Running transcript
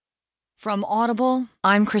From Audible,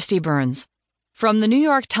 I'm Christy Burns. From the New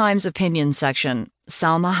York Times opinion section,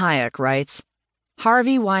 Salma Hayek writes,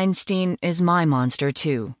 Harvey Weinstein is my monster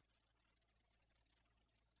too.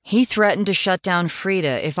 He threatened to shut down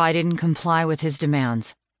Frida if I didn't comply with his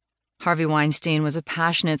demands. Harvey Weinstein was a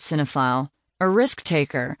passionate cinephile, a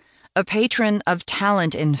risk-taker, a patron of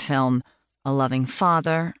talent in film, a loving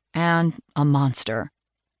father, and a monster.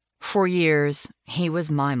 For years, he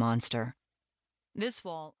was my monster. This fall,